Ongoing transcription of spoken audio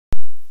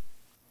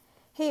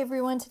Hey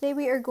everyone, today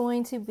we are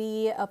going to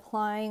be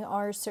applying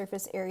our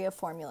surface area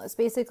formulas.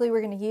 Basically, we're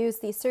going to use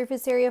the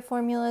surface area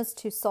formulas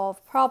to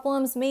solve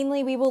problems.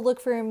 Mainly, we will look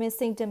for a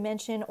missing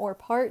dimension or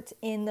part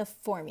in the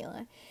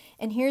formula.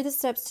 And here are the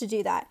steps to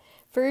do that.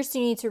 First,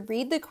 you need to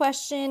read the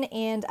question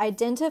and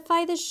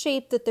identify the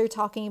shape that they're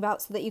talking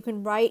about so that you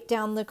can write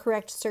down the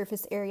correct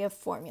surface area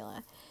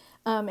formula.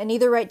 And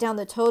either write down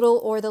the total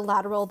or the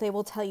lateral, they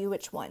will tell you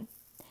which one.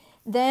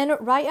 Then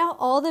write out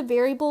all the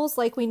variables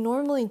like we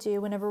normally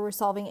do whenever we're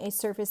solving a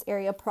surface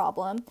area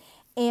problem,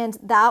 and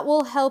that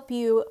will help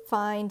you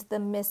find the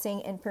missing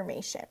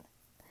information.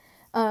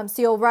 So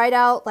you'll write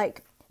out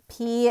like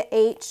P,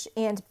 H,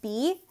 and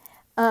B,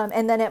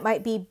 and then it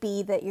might be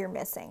B that you're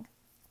missing.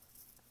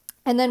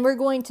 And then we're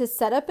going to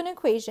set up an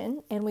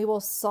equation and we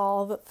will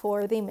solve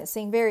for the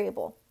missing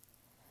variable.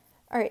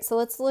 All right, so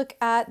let's look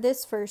at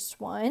this first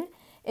one.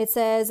 It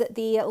says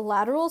the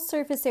lateral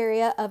surface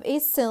area of a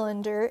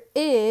cylinder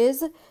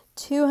is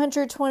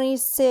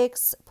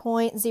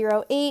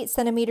 226.08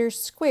 centimeters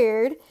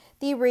squared.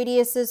 The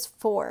radius is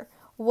 4.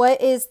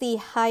 What is the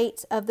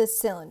height of the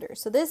cylinder?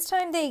 So this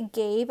time they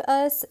gave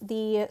us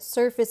the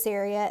surface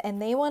area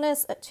and they want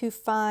us to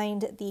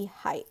find the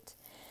height.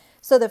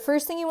 So the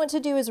first thing you want to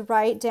do is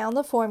write down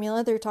the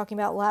formula. They're talking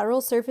about lateral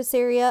surface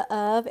area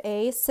of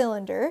a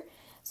cylinder.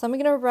 So I'm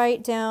going to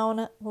write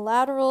down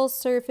lateral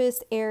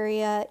surface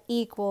area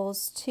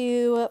equals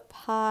 2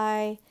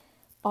 pi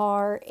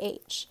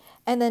RH.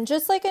 And then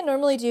just like I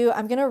normally do,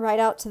 I'm going to write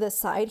out to the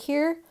side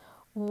here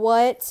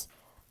what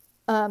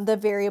the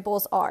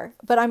variables are.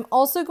 But I'm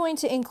also going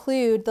to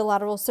include the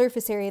lateral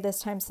surface area this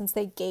time since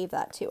they gave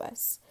that to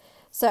us.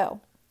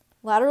 So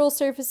lateral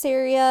surface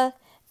area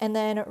and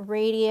then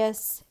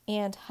radius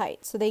and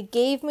height. So they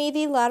gave me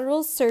the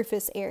lateral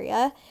surface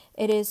area.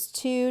 It is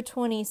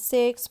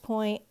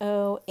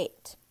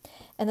 226.08.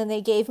 And then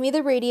they gave me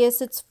the radius,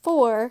 it's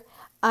 4.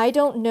 I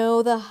don't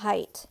know the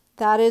height.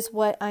 That is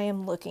what I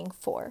am looking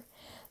for.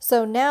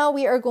 So now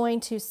we are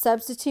going to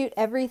substitute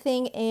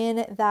everything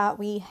in that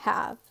we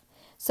have.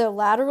 So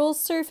lateral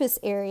surface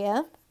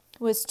area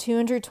was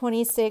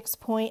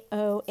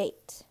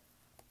 226.08.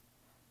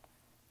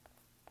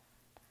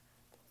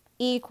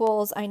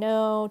 Equals, I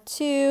know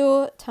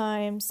 2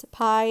 times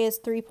pi is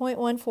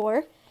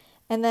 3.14,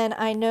 and then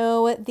I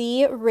know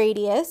the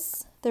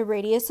radius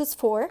is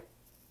 4,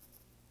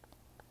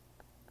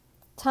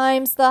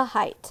 times the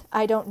height.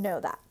 I don't know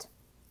that.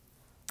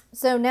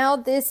 So now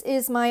this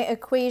is my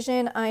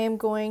equation I am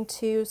going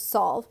to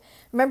solve.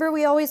 Remember,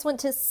 we always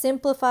want to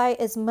simplify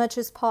as much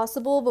as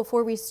possible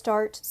before we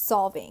start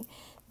solving.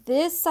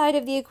 This side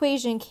of the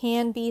equation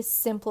can be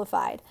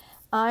simplified.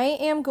 I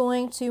am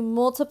going to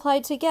multiply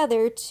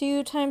together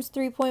 2 times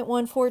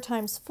 3.14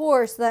 times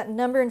 4, so that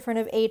number in front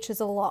of h is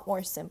a lot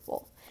more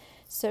simple.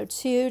 So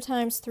 2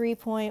 times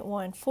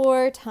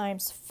 3.14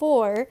 times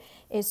 4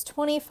 is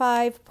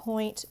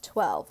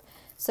 25.12.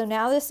 So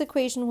now this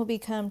equation will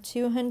become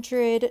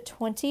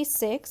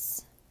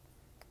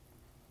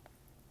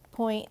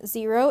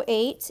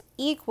 226.08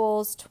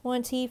 equals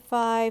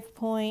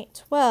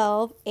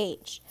 25.12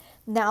 h.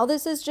 Now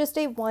this is just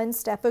a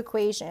one-step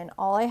equation.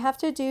 All I have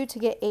to do to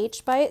get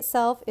h by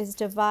itself is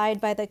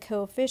divide by the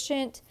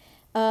coefficient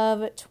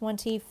of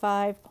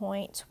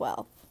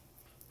 25.12.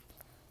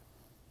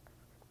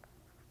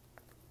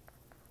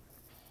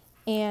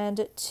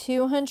 And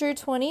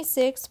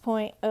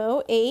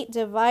 226.08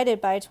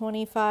 divided by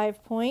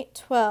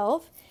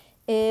 25.12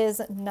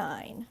 is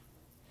 9.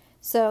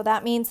 So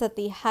that means that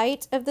the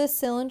height of the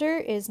cylinder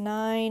is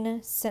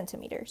 9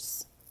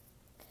 centimeters.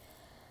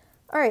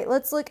 All right,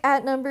 let's look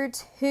at number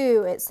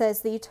 2. It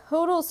says the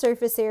total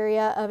surface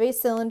area of a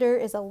cylinder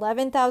is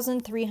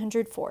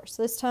 11,304.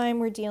 So this time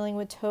we're dealing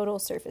with total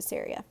surface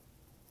area.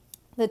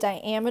 The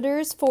diameter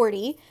is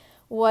 40.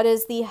 What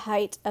is the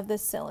height of the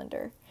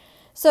cylinder?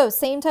 So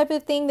same type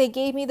of thing. They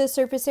gave me the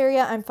surface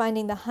area. I'm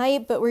finding the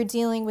height, but we're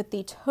dealing with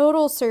the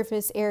total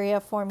surface area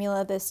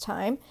formula this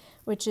time,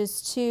 which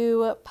is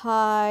 2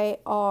 pi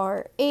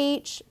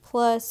RH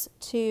plus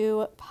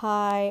 2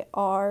 pi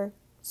R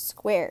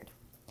squared.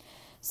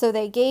 So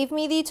they gave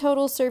me the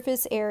total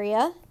surface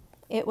area.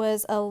 It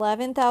was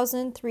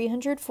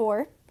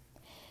 11,304.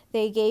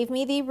 They gave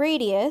me the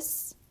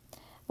radius.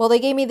 Well, they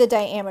gave me the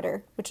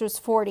diameter, which was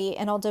 40,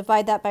 and I'll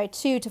divide that by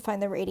 2 to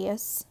find the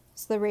radius.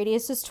 So the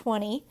radius is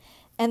 20.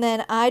 And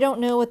then I don't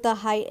know what the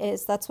height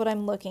is. That's what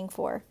I'm looking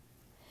for.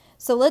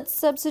 So let's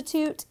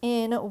substitute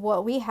in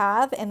what we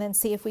have and then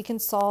see if we can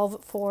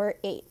solve for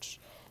h.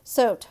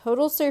 So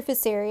total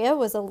surface area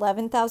was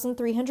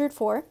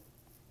 11,304.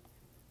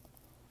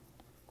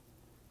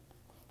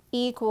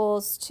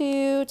 Equals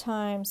 2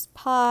 times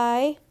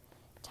pi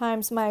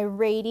times my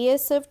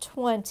radius of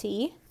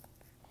 20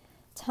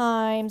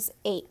 times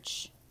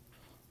h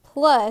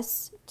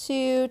plus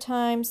 2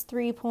 times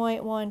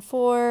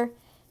 3.14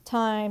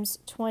 times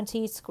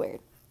 20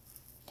 squared.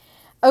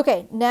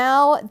 Okay,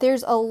 now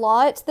there's a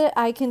lot that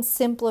I can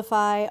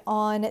simplify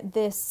on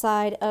this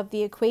side of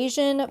the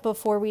equation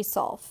before we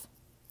solve.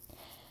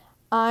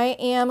 I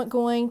am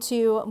going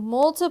to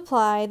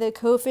multiply the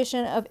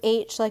coefficient of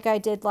h like I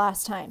did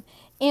last time.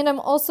 And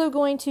I'm also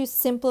going to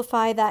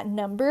simplify that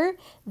number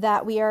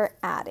that we are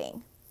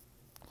adding.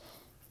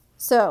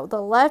 So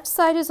the left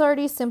side is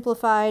already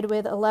simplified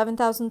with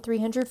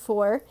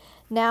 11,304.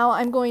 Now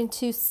I'm going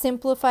to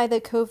simplify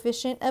the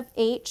coefficient of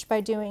h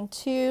by doing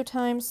 2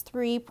 times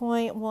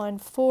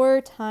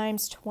 3.14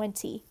 times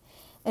 20.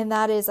 And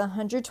that is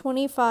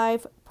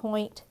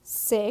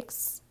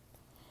 125.6.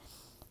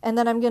 And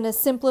then I'm going to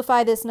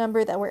simplify this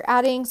number that we're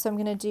adding. So I'm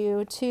going to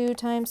do 2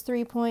 times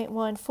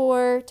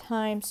 3.14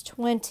 times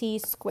 20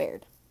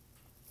 squared,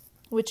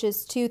 which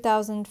is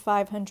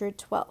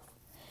 2,512.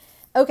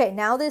 Okay,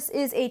 now this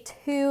is a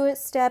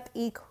two-step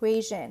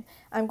equation.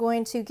 I'm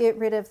going to get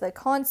rid of the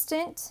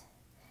constant,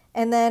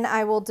 and then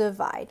I will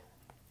divide.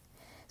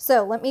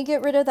 So let me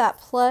get rid of that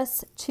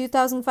plus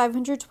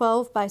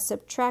 2,512 by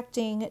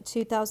subtracting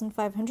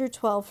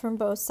 2,512 from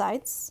both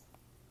sides.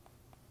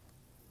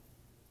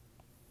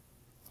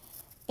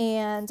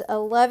 And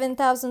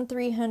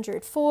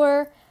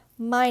 11,304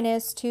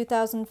 minus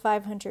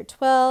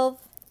 2,512,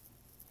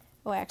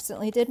 oh, I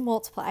accidentally did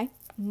multiply,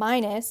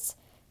 minus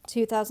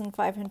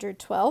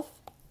 2,512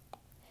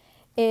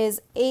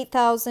 is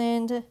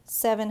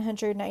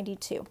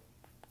 8,792.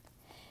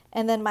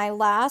 And then my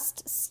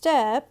last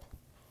step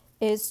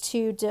is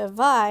to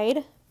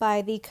divide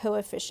by the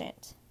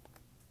coefficient,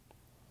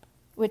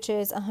 which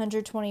is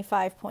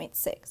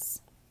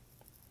 125.6.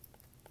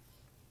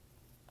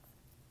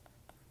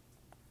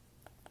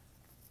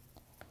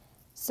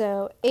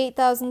 So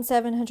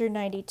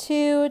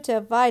 8,792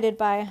 divided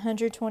by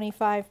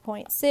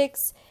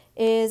 125.6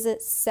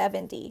 is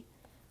 70.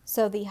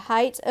 So the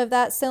height of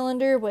that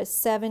cylinder was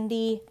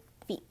 70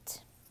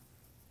 feet.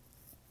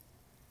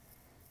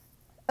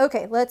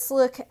 Okay, let's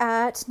look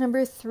at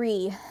number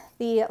 3.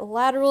 The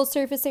lateral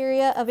surface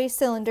area of a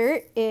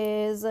cylinder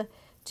is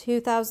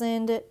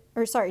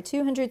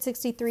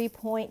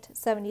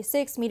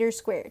 263.76 meters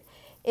squared.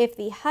 If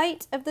the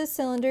height of the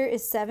cylinder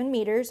is 7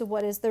 meters,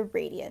 what is the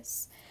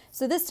radius?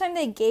 So this time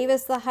they gave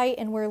us the height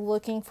and we're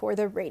looking for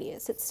the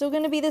radius. It's still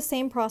going to be the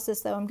same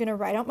process though. I'm going to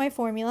write out my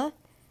formula.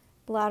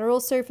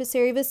 Lateral surface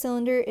area of a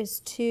cylinder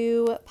is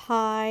 2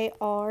 pi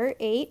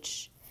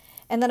RH.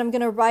 And then I'm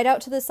going to write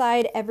out to the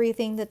side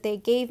everything that they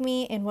gave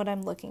me and what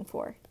I'm looking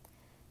for.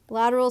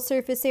 Lateral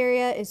surface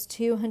area is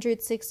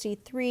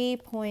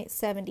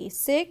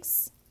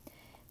 263.76.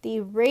 The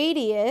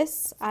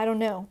radius, I don't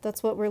know,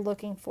 that's what we're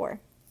looking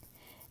for.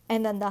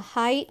 And then the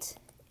height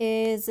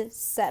is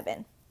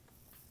 7.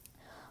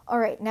 All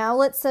right, now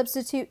let's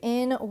substitute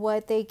in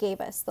what they gave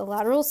us. The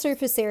lateral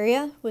surface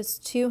area was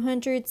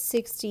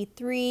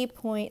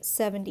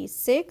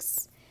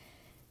 263.76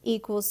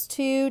 equals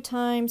 2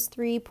 times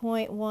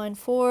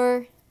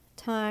 3.14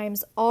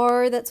 times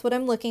r, that's what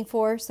I'm looking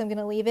for, so I'm going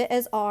to leave it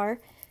as r,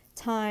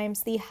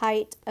 times the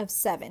height of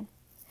 7.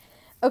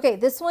 Okay,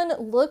 this one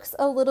looks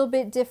a little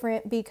bit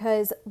different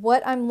because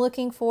what I'm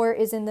looking for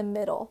is in the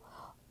middle.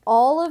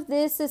 All of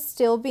this is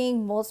still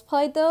being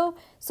multiplied though,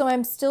 so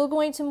I'm still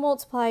going to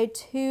multiply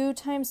 2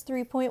 times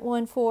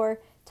 3.14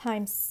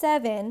 times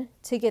 7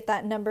 to get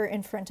that number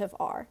in front of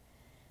r.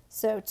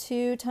 So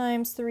 2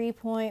 times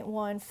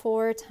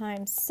 3.14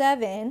 times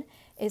 7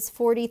 is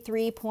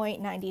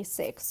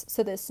 43.96.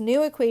 So this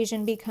new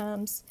equation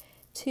becomes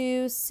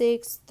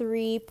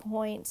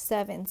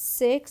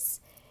 263.76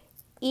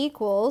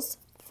 equals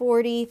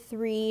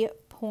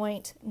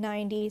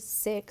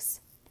 43.96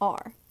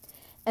 r.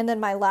 And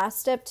then my last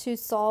step to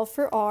solve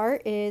for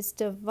r is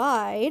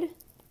divide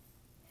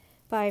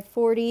by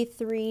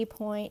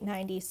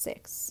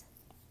 43.96.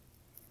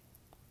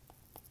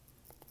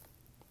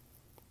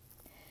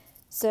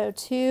 So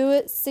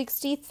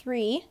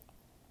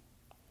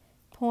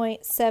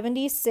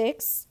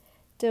 263.76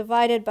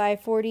 divided by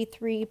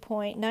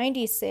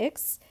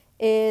 43.96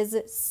 is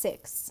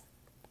 6.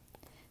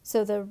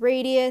 So the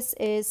radius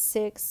is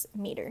 6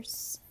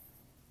 meters.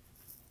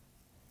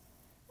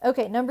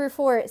 Okay, number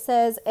 4, it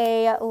says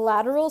a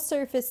lateral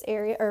surface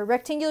area, or a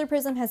rectangular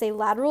prism has a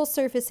lateral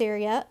surface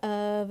area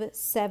of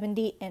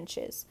 70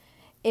 inches.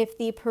 If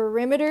the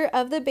perimeter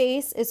of the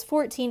base is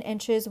 14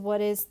 inches, what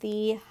is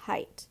the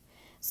height?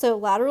 So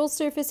lateral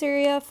surface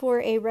area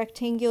for a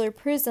rectangular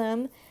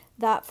prism,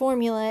 that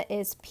formula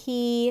is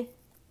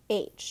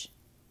pH.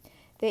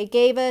 They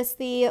gave us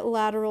the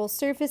lateral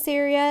surface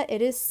area,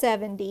 it is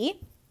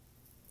 70.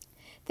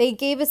 They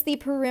gave us the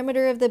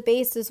perimeter of the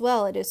base as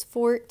well, it is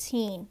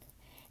 14.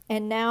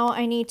 And now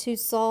I need to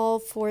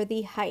solve for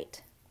the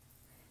height.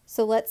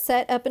 So let's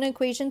set up an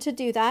equation to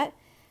do that.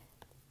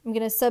 I'm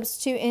going to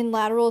substitute in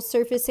lateral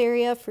surface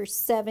area for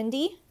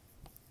 70.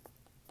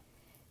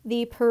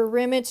 The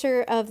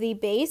perimeter of the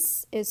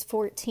base is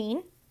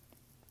 14.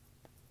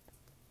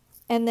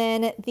 And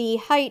then the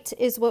height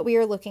is what we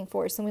are looking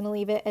for, so I'm going to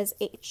leave it as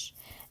h.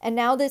 And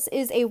now this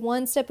is a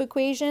one-step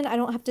equation. I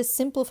don't have to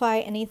simplify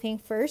anything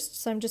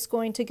first, so I'm just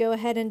going to go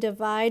ahead and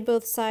divide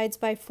both sides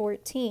by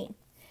 14.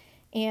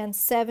 And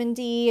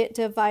 70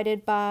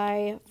 divided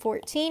by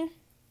 14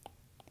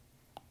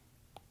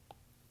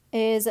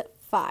 is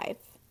 5.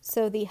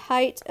 So the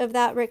height of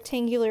that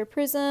rectangular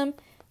prism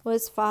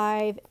was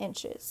 5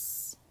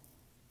 inches.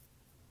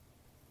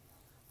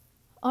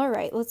 All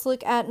right, let's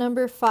look at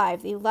number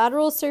 5. The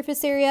lateral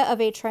surface area of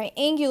a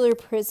triangular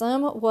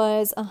prism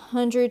was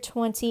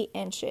 120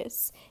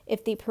 inches.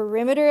 If the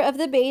perimeter of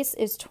the base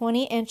is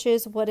 20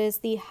 inches, what is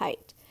the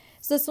height?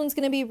 So this one's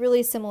going to be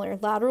really similar.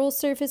 Lateral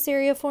surface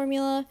area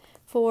formula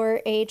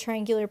for a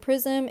triangular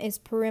prism is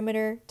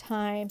perimeter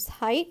times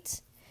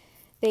height.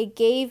 They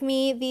gave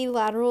me the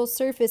lateral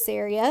surface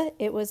area.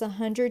 It was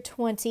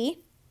 120.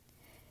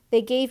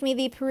 They gave me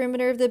the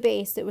perimeter of the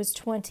base. It was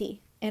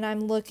 20. And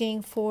I'm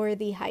looking for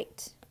the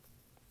height.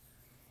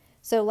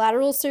 So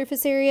lateral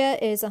surface area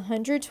is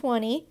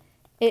 120.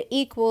 It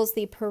equals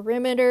the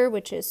perimeter,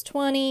 which is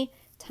 20,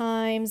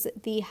 times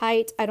the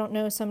height. I don't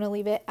know, so I'm going to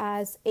leave it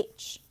as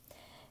h.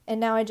 And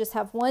now I just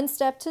have one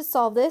step to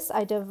solve this.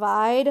 I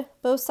divide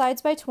both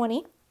sides by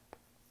 20.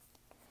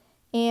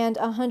 And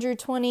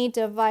 120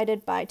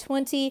 divided by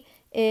 20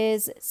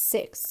 is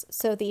 6.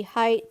 So the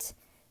height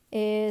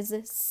is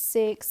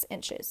 6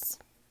 inches.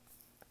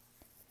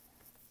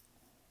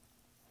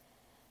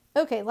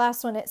 Okay,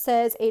 last one. It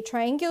says a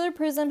triangular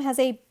prism has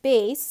a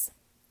base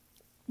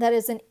that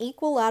is an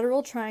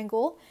equilateral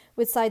triangle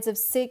with sides of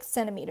 6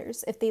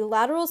 centimeters. If the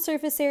lateral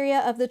surface area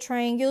of the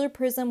triangular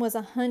prism was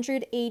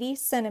 180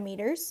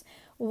 centimeters,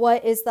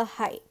 what is the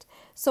height?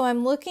 So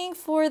I'm looking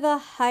for the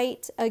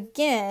height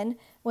again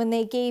when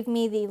they gave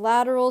me the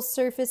lateral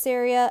surface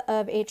area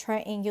of a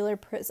triangular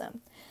prism.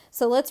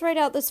 So let's write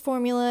out this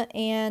formula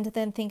and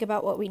then think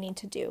about what we need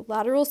to do.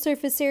 Lateral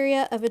surface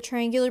area of a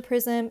triangular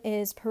prism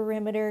is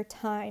perimeter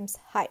times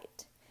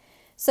height.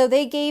 So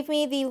they gave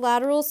me the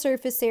lateral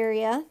surface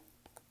area,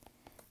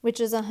 which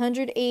is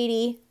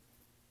 180.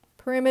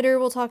 Perimeter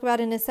we'll talk about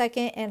in a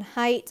second, and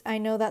height, I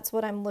know that's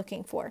what I'm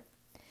looking for.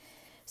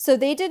 So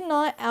they did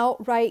not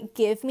outright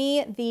give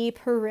me the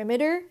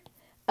perimeter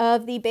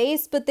of the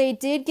base, but they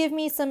did give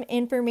me some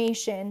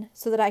information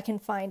so that I can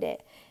find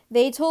it.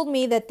 They told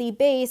me that the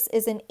base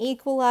is an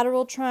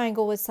equilateral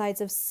triangle with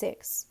sides of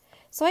 6.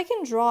 So I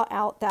can draw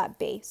out that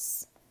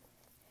base.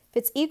 If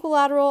it's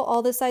equilateral,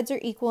 all the sides are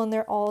equal and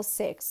they're all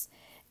 6.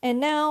 And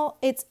now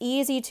it's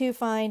easy to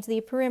find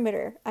the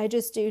perimeter. I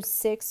just do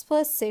 6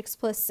 plus 6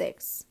 plus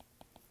 6.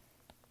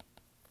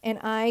 And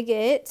I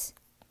get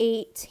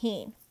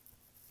 18.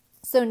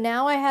 So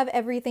now I have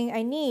everything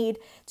I need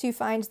to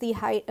find the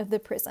height of the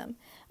prism.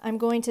 I'm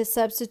going to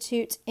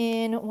substitute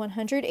in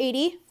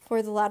 180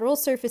 for the lateral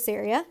surface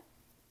area.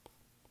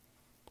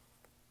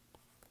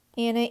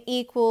 And it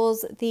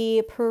equals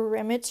the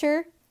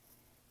perimeter,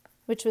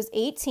 which was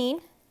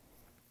 18,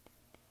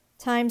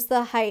 times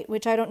the height,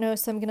 which I don't know,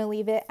 so I'm going to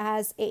leave it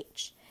as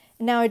h.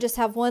 And now I just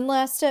have one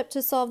last step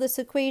to solve this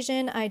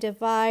equation. I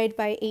divide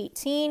by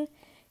 18,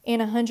 and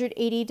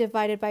 180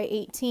 divided by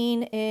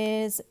 18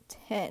 is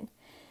 10.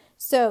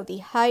 So the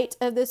height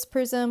of this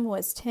prism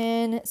was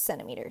 10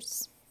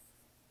 centimeters.